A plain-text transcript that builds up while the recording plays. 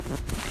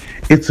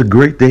It's a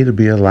great day to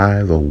be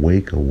alive,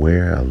 awake,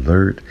 aware,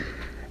 alert,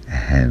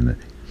 and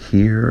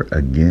here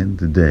again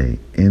today,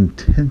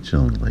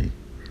 intentionally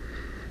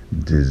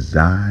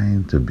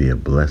designed to be a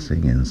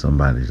blessing in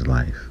somebody's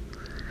life.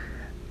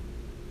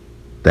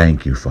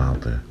 Thank you,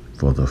 Father,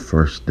 for the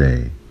first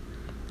day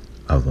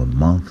of the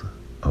month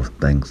of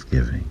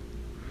Thanksgiving.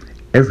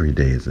 Every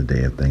day is a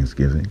day of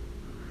Thanksgiving.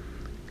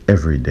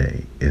 Every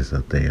day is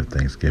a day of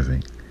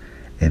Thanksgiving.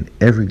 And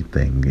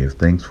everything give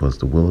thanks for is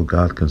the will of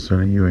God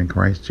concerning you in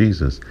Christ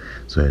Jesus.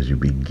 So as you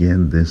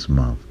begin this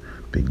month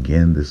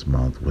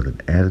with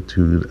an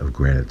attitude of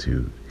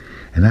gratitude.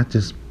 And not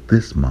just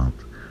this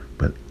month,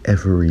 but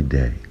every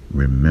day.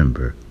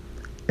 Remember,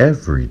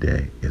 every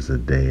day is a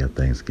day of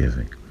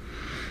Thanksgiving.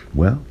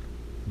 Well,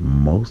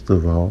 most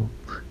of all,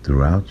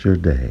 throughout your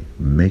day,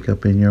 make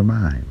up in your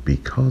mind,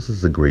 because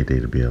it's a great day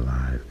to be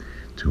alive,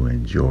 to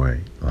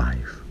enjoy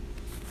life.